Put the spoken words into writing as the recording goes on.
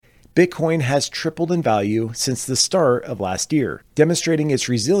Bitcoin has tripled in value since the start of last year, demonstrating its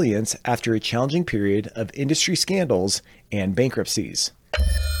resilience after a challenging period of industry scandals and bankruptcies.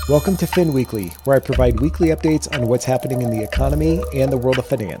 Welcome to Fin Weekly, where I provide weekly updates on what's happening in the economy and the world of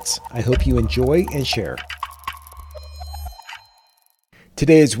finance. I hope you enjoy and share.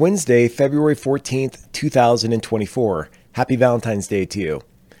 Today is Wednesday, February 14th, 2024. Happy Valentine's Day to you.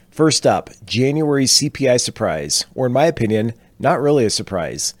 First up, January's CPI surprise, or in my opinion, not really a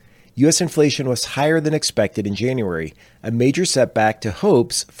surprise. U.S. inflation was higher than expected in January, a major setback to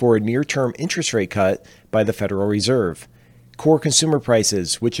hopes for a near-term interest rate cut by the Federal Reserve. Core consumer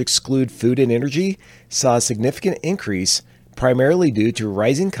prices, which exclude food and energy, saw a significant increase, primarily due to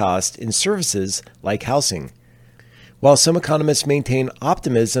rising costs in services like housing. While some economists maintain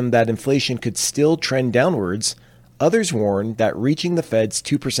optimism that inflation could still trend downwards, others warn that reaching the Fed's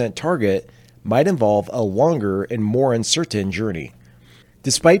 2% target might involve a longer and more uncertain journey.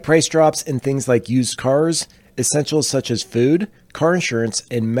 Despite price drops in things like used cars, essentials such as food, car insurance,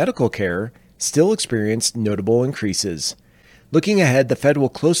 and medical care still experienced notable increases. Looking ahead, the Fed will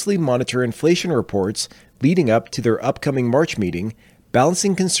closely monitor inflation reports leading up to their upcoming March meeting,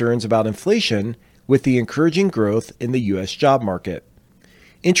 balancing concerns about inflation with the encouraging growth in the U.S. job market.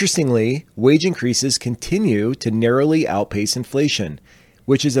 Interestingly, wage increases continue to narrowly outpace inflation,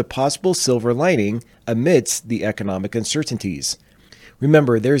 which is a possible silver lining amidst the economic uncertainties.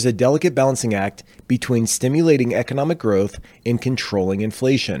 Remember, there is a delicate balancing act between stimulating economic growth and controlling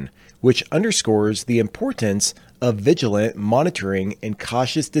inflation, which underscores the importance of vigilant monitoring and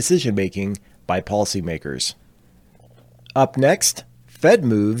cautious decision-making by policymakers. Up next, Fed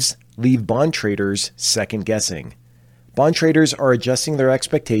moves leave bond traders second-guessing. Bond traders are adjusting their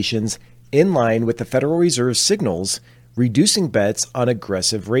expectations in line with the Federal Reserve's signals, reducing bets on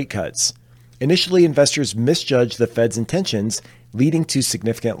aggressive rate cuts. Initially, investors misjudged the Fed's intentions, leading to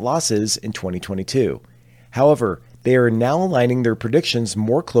significant losses in 2022. However, they are now aligning their predictions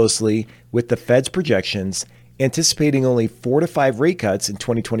more closely with the Fed's projections, anticipating only 4 to 5 rate cuts in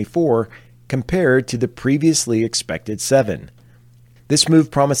 2024 compared to the previously expected 7. This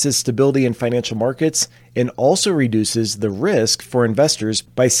move promises stability in financial markets and also reduces the risk for investors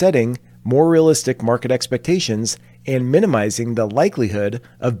by setting more realistic market expectations and minimizing the likelihood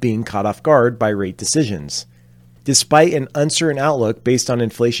of being caught off guard by rate decisions. Despite an uncertain outlook based on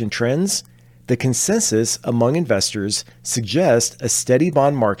inflation trends, the consensus among investors suggests a steady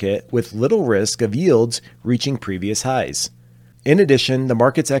bond market with little risk of yields reaching previous highs. In addition, the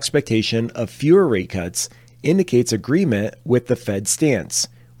market's expectation of fewer rate cuts indicates agreement with the Fed's stance,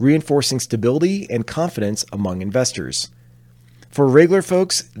 reinforcing stability and confidence among investors. For regular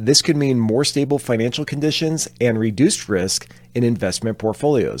folks, this could mean more stable financial conditions and reduced risk in investment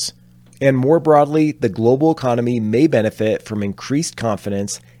portfolios. And more broadly, the global economy may benefit from increased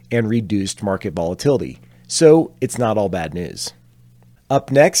confidence and reduced market volatility. So it's not all bad news.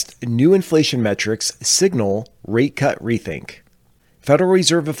 Up next, new inflation metrics signal rate cut rethink. Federal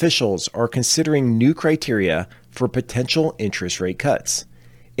Reserve officials are considering new criteria for potential interest rate cuts.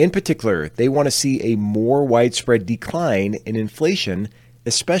 In particular, they want to see a more widespread decline in inflation,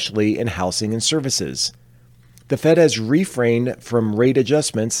 especially in housing and services. The Fed has refrained from rate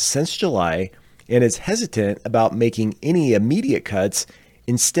adjustments since July and is hesitant about making any immediate cuts,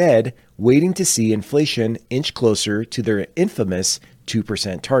 instead waiting to see inflation inch closer to their infamous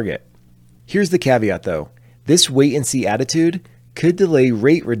 2% target. Here's the caveat though. This wait-and-see attitude could delay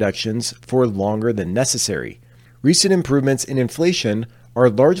rate reductions for longer than necessary. Recent improvements in inflation are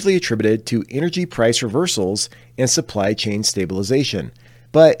largely attributed to energy price reversals and supply chain stabilization,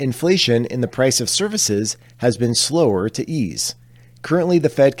 but inflation in the price of services has been slower to ease. Currently, the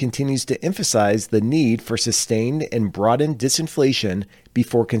Fed continues to emphasize the need for sustained and broadened disinflation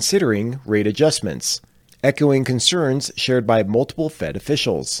before considering rate adjustments, echoing concerns shared by multiple Fed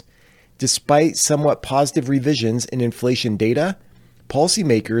officials. Despite somewhat positive revisions in inflation data,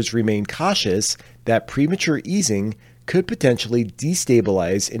 policymakers remain cautious that premature easing could potentially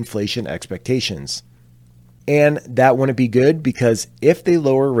destabilize inflation expectations. And that wouldn't be good because if they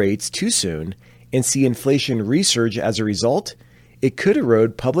lower rates too soon and see inflation resurge as a result, it could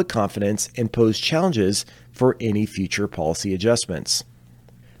erode public confidence and pose challenges for any future policy adjustments.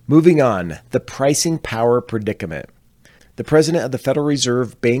 Moving on, the pricing power predicament. The president of the Federal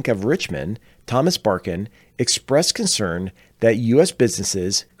Reserve Bank of Richmond, Thomas Barkin, expressed concern that U.S.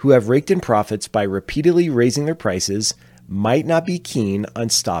 businesses who have raked in profits by repeatedly raising their prices might not be keen on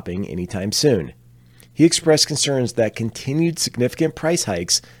stopping anytime soon. He expressed concerns that continued significant price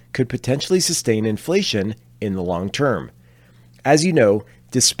hikes could potentially sustain inflation in the long term. As you know,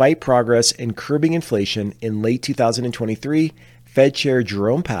 despite progress in curbing inflation in late 2023, Fed Chair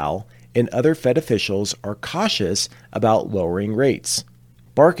Jerome Powell and other Fed officials are cautious about lowering rates.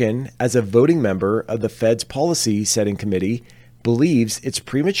 Barkin, as a voting member of the Fed's policy setting committee, believes it's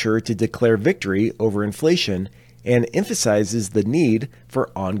premature to declare victory over inflation and emphasizes the need for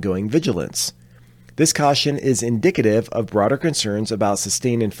ongoing vigilance. This caution is indicative of broader concerns about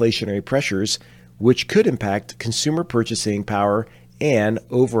sustained inflationary pressures, which could impact consumer purchasing power and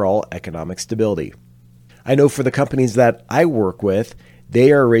overall economic stability. I know for the companies that I work with,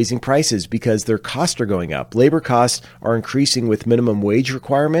 they are raising prices because their costs are going up. Labor costs are increasing with minimum wage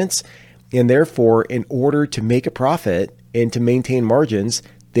requirements, and therefore, in order to make a profit and to maintain margins,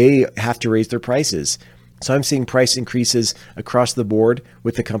 they have to raise their prices. So I'm seeing price increases across the board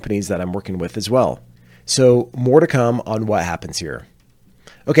with the companies that I'm working with as well. So more to come on what happens here.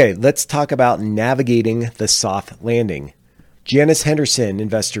 Okay, let's talk about navigating the soft landing. Janus Henderson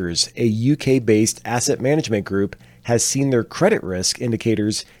Investors, a UK-based asset management group, has seen their credit risk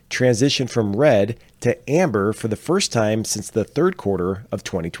indicators transition from red to amber for the first time since the third quarter of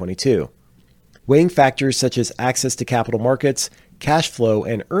 2022. Weighing factors such as access to capital markets, cash flow,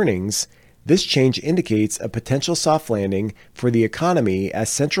 and earnings, this change indicates a potential soft landing for the economy as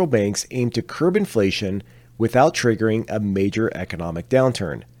central banks aim to curb inflation without triggering a major economic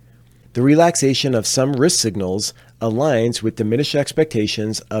downturn. The relaxation of some risk signals aligns with diminished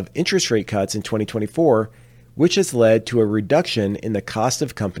expectations of interest rate cuts in 2024, which has led to a reduction in the cost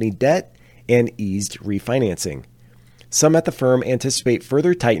of company debt and eased refinancing. Some at the firm anticipate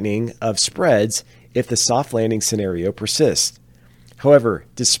further tightening of spreads if the soft landing scenario persists. However,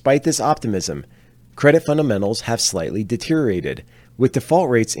 despite this optimism, credit fundamentals have slightly deteriorated, with default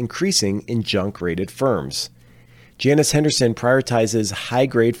rates increasing in junk-rated firms. Janus Henderson prioritizes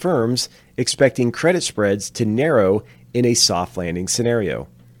high-grade firms, expecting credit spreads to narrow in a soft landing scenario.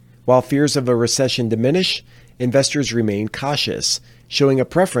 While fears of a recession diminish, investors remain cautious, showing a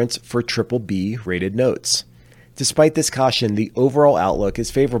preference for BBB-rated notes. Despite this caution, the overall outlook is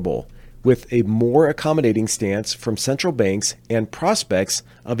favorable, with a more accommodating stance from central banks and prospects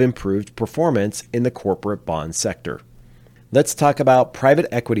of improved performance in the corporate bond sector. Let's talk about private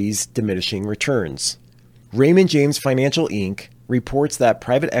equity's diminishing returns. Raymond James Financial Inc. reports that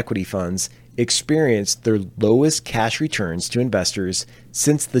private equity funds experienced their lowest cash returns to investors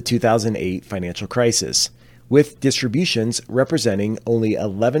since the 2008 financial crisis, with distributions representing only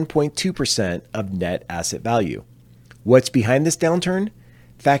 11.2% of net asset value. What's behind this downturn?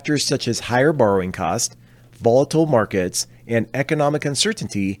 Factors such as higher borrowing costs, volatile markets, and economic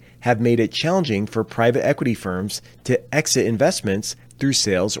uncertainty have made it challenging for private equity firms to exit investments through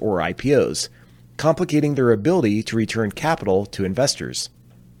sales or IPOs, complicating their ability to return capital to investors.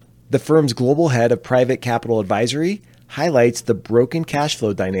 The firm's global head of private capital advisory highlights the broken cash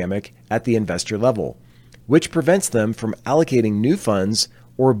flow dynamic at the investor level, which prevents them from allocating new funds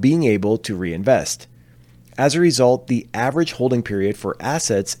or being able to reinvest. As a result, the average holding period for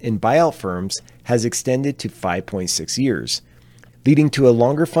assets in buyout firms has extended to 5.6 years, leading to a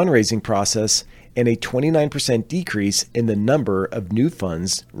longer fundraising process and a 29% decrease in the number of new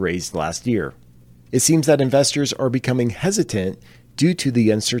funds raised last year. It seems that investors are becoming hesitant due to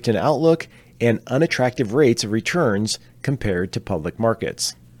the uncertain outlook and unattractive rates of returns compared to public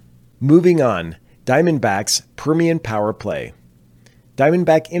markets. Moving on, Diamondback's Permian power play.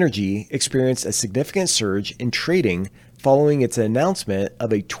 Diamondback Energy experienced a significant surge in trading following its announcement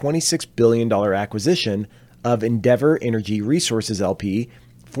of a $26 billion acquisition of Endeavor Energy Resources LP,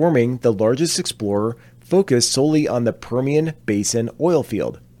 forming the largest explorer focused solely on the Permian Basin oil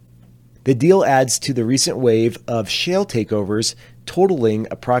field. The deal adds to the recent wave of shale takeovers totaling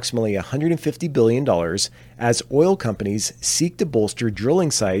approximately $150 billion as oil companies seek to bolster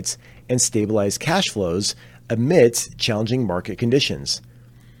drilling sites and stabilize cash flows amidst challenging market conditions.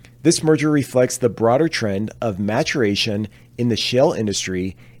 This merger reflects the broader trend of maturation in the shale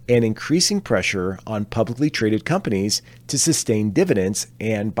industry and increasing pressure on publicly traded companies to sustain dividends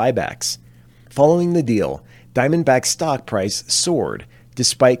and buybacks. Following the deal, Diamondback's stock price soared,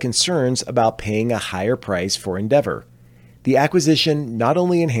 despite concerns about paying a higher price for Endeavor. The acquisition not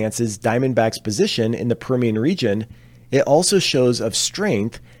only enhances Diamondback's position in the Permian region, it also shows of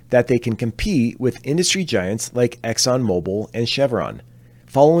strength that they can compete with industry giants like ExxonMobil and Chevron.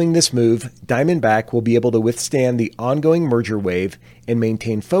 Following this move, Diamondback will be able to withstand the ongoing merger wave and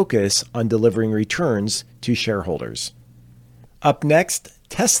maintain focus on delivering returns to shareholders. Up next,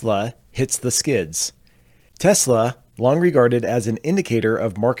 Tesla hits the skids. Tesla, long regarded as an indicator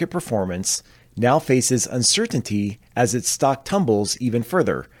of market performance, now faces uncertainty as its stock tumbles even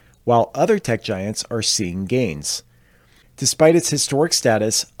further, while other tech giants are seeing gains. Despite its historic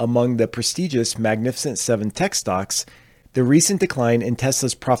status among the prestigious Magnificent Seven tech stocks, The recent decline in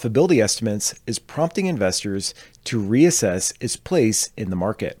Tesla's profitability estimates is prompting investors to reassess its place in the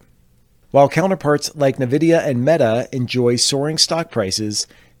market. While counterparts like Nvidia and Meta enjoy soaring stock prices,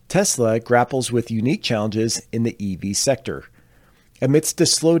 Tesla grapples with unique challenges in the EV sector. Amidst a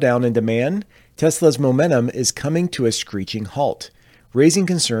slowdown in demand, Tesla's momentum is coming to a screeching halt, raising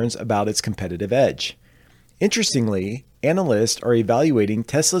concerns about its competitive edge. Interestingly, analysts are evaluating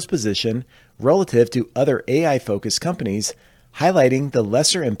Tesla's position relative to other AI-focused companies, highlighting the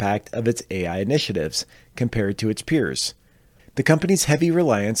lesser impact of its AI initiatives compared to its peers. The company's heavy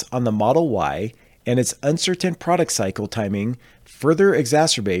reliance on the Model Y and its uncertain product cycle timing further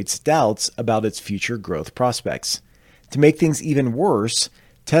exacerbates doubts about its future growth prospects. To make things even worse,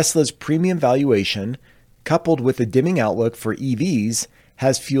 Tesla's premium valuation, coupled with the dimming outlook for EVs,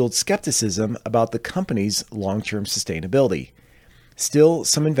 has fueled skepticism about the company's long-term sustainability. Still,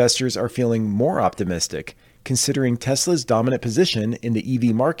 some investors are feeling more optimistic, considering Tesla's dominant position in the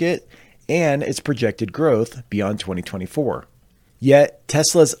EV market and its projected growth beyond 2024. Yet,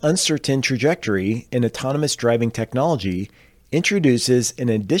 Tesla's uncertain trajectory in autonomous driving technology introduces an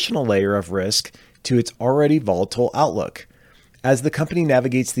additional layer of risk to its already volatile outlook. As the company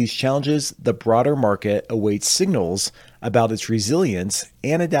navigates these challenges, the broader market awaits signals about its resilience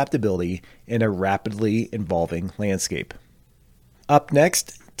and adaptability in a rapidly evolving landscape. Up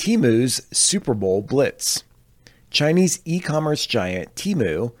next, Temu's Super Bowl Blitz. Chinese e-commerce giant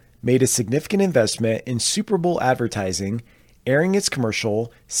Temu made a significant investment in Super Bowl advertising, airing its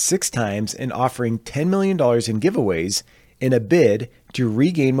commercial 6 times and offering $10 million in giveaways in a bid to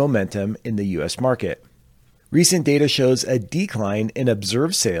regain momentum in the U.S. market. Recent data shows a decline in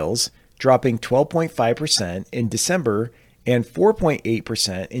observed sales, dropping 12.5% in December and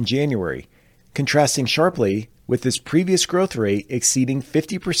 4.8% in January, contrasting sharply with its previous growth rate exceeding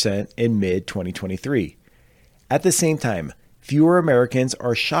 50% in mid-2023. At the same time, fewer Americans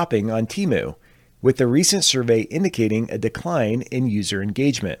are shopping on Temu, with the recent survey indicating a decline in user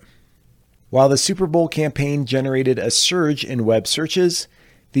engagement. While the Super Bowl campaign generated a surge in web searches,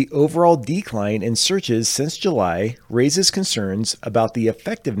 the overall decline in searches since July raises concerns about the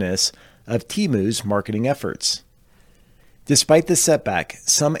effectiveness of Temu's marketing efforts. Despite this setback,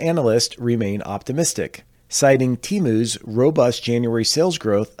 some analysts remain optimistic, citing Temu's robust January sales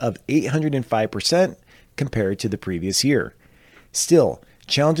growth of 805% compared to the previous year. Still,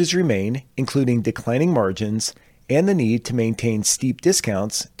 challenges remain, including declining margins and the need to maintain steep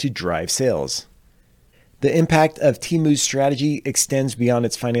discounts to drive sales. The impact of Temu's strategy extends beyond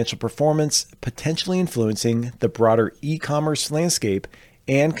its financial performance, potentially influencing the broader e-commerce landscape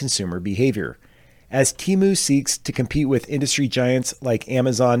and consumer behavior. As Temu seeks to compete with industry giants like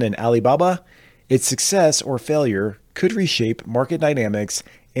Amazon and Alibaba, its success or failure could reshape market dynamics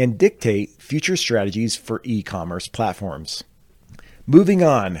and dictate future strategies for e-commerce platforms. Moving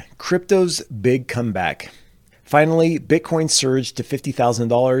on, crypto's big comeback. Finally, Bitcoin surged to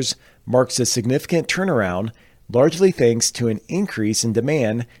 $50,000, marks a significant turnaround, largely thanks to an increase in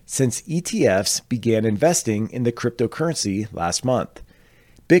demand since ETFs began investing in the cryptocurrency last month.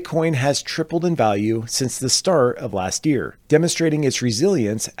 Bitcoin has tripled in value since the start of last year, demonstrating its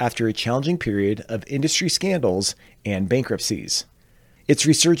resilience after a challenging period of industry scandals and bankruptcies. Its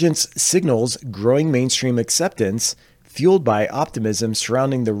resurgence signals growing mainstream acceptance, fueled by optimism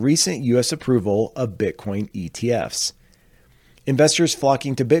surrounding the recent U.S. approval of Bitcoin ETFs. Investors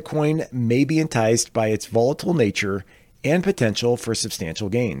flocking to Bitcoin may be enticed by its volatile nature and potential for substantial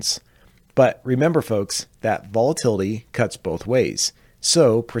gains. But remember, folks, that volatility cuts both ways,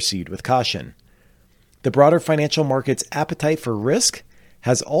 so proceed with caution. The broader financial market's appetite for risk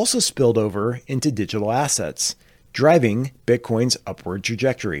has also spilled over into digital assets, driving Bitcoin's upward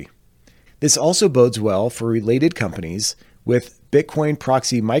trajectory. This also bodes well for related companies, with Bitcoin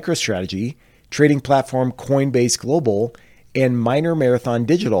proxy MicroStrategy, trading platform Coinbase Global, and miner Marathon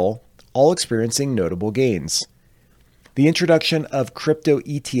Digital all experiencing notable gains. The introduction of crypto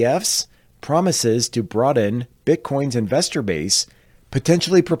ETFs promises to broaden Bitcoin's investor base,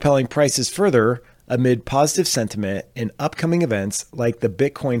 potentially propelling prices further amid positive sentiment in upcoming events like the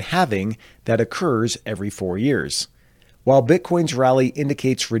Bitcoin halving that occurs every 4 years. While Bitcoin's rally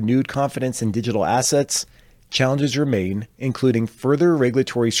indicates renewed confidence in digital assets, challenges remain, including further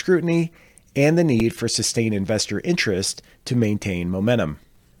regulatory scrutiny and the need for sustained investor interest to maintain momentum.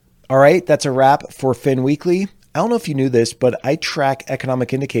 All right, that's a wrap for Fin Weekly. I don't know if you knew this, but I track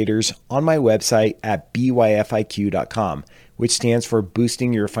economic indicators on my website at byfiq.com, which stands for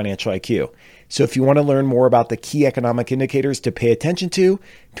Boosting Your Financial IQ. So if you want to learn more about the key economic indicators to pay attention to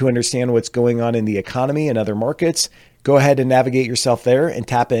understand what's going on in the economy and other markets, go ahead and navigate yourself there and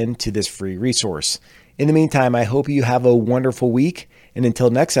tap into this free resource. In the meantime, I hope you have a wonderful week. And until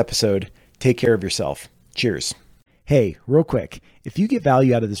next episode, take care of yourself. Cheers. Hey, real quick, if you get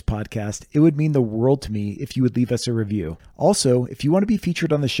value out of this podcast, it would mean the world to me if you would leave us a review. Also, if you want to be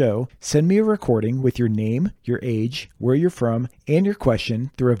featured on the show, send me a recording with your name, your age, where you're from, and your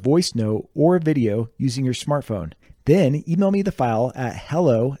question through a voice note or a video using your smartphone. Then email me the file at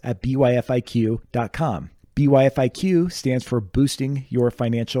hello@byfiq.com. BYFIQ stands for boosting your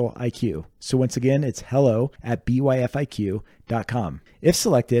financial IQ. So once again, it's hello@byfiq.com. If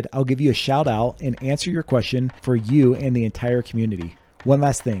selected, I'll give you a shout out and answer your question for you and the entire community. One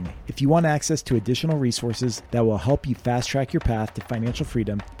last thing, if you want access to additional resources that will help you fast track your path to financial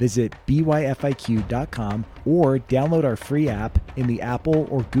freedom, visit byfiq.com or download our free app in the Apple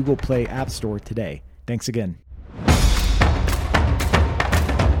or Google Play App Store today. Thanks again.